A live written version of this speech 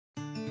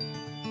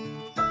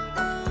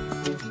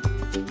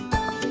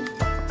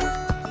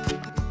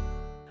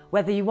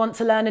Whether you want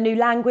to learn a new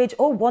language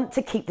or want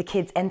to keep the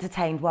kids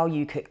entertained while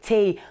you cook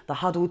tea, the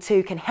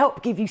Hudl2 can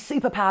help give you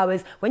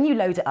superpowers when you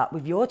load it up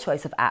with your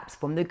choice of apps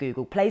from the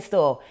Google Play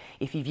Store.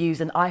 If you've used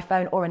an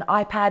iPhone or an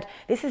iPad,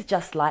 this is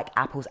just like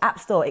Apple's App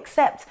Store,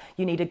 except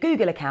you need a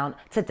Google account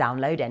to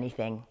download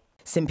anything.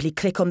 Simply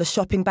click on the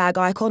shopping bag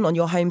icon on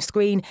your home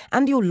screen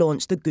and you'll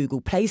launch the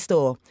Google Play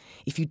Store.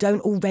 If you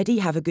don't already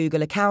have a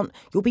Google account,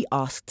 you'll be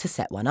asked to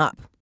set one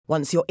up.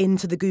 Once you're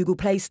into the Google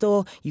Play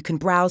Store, you can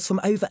browse from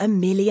over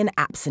 1 million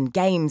apps and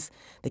games.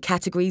 The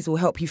categories will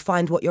help you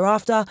find what you're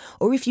after,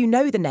 or if you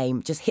know the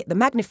name, just hit the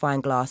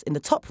magnifying glass in the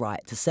top right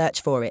to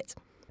search for it.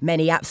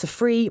 Many apps are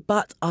free,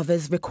 but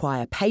others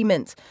require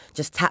payment.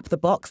 Just tap the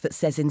box that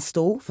says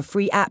install for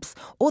free apps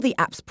or the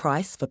app's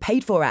price for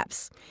paid-for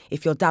apps.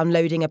 If you're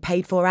downloading a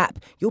paid-for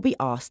app, you'll be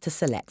asked to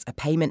select a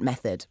payment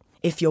method.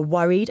 If you're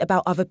worried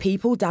about other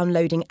people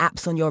downloading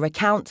apps on your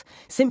account,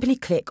 simply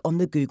click on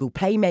the Google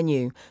Play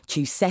menu,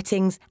 choose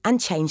Settings and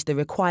change the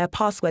Require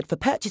Password for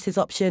Purchases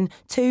option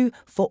to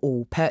For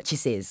All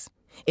Purchases.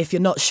 If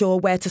you're not sure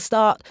where to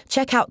start,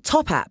 check out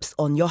Top Apps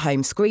on your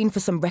home screen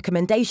for some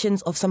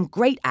recommendations of some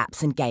great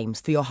apps and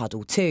games for your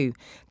Hudl2.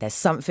 There's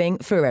something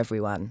for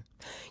everyone.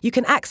 You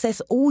can access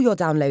all your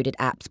downloaded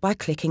apps by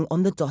clicking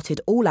on the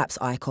dotted All Apps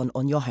icon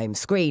on your home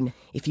screen.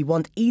 If you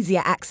want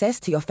easier access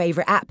to your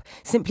favourite app,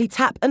 simply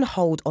tap and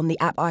hold on the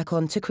app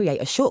icon to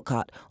create a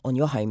shortcut on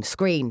your home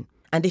screen.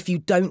 And if you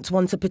don't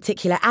want a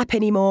particular app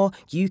anymore,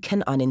 you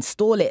can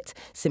uninstall it.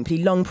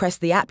 Simply long press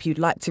the app you'd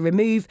like to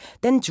remove,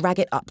 then drag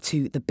it up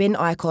to the bin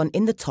icon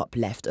in the top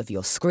left of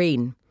your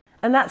screen.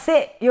 And that's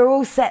it. You're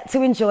all set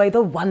to enjoy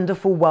the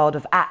wonderful world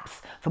of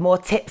apps. For more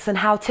tips and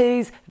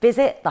how-tos,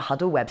 visit the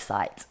Hudl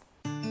website.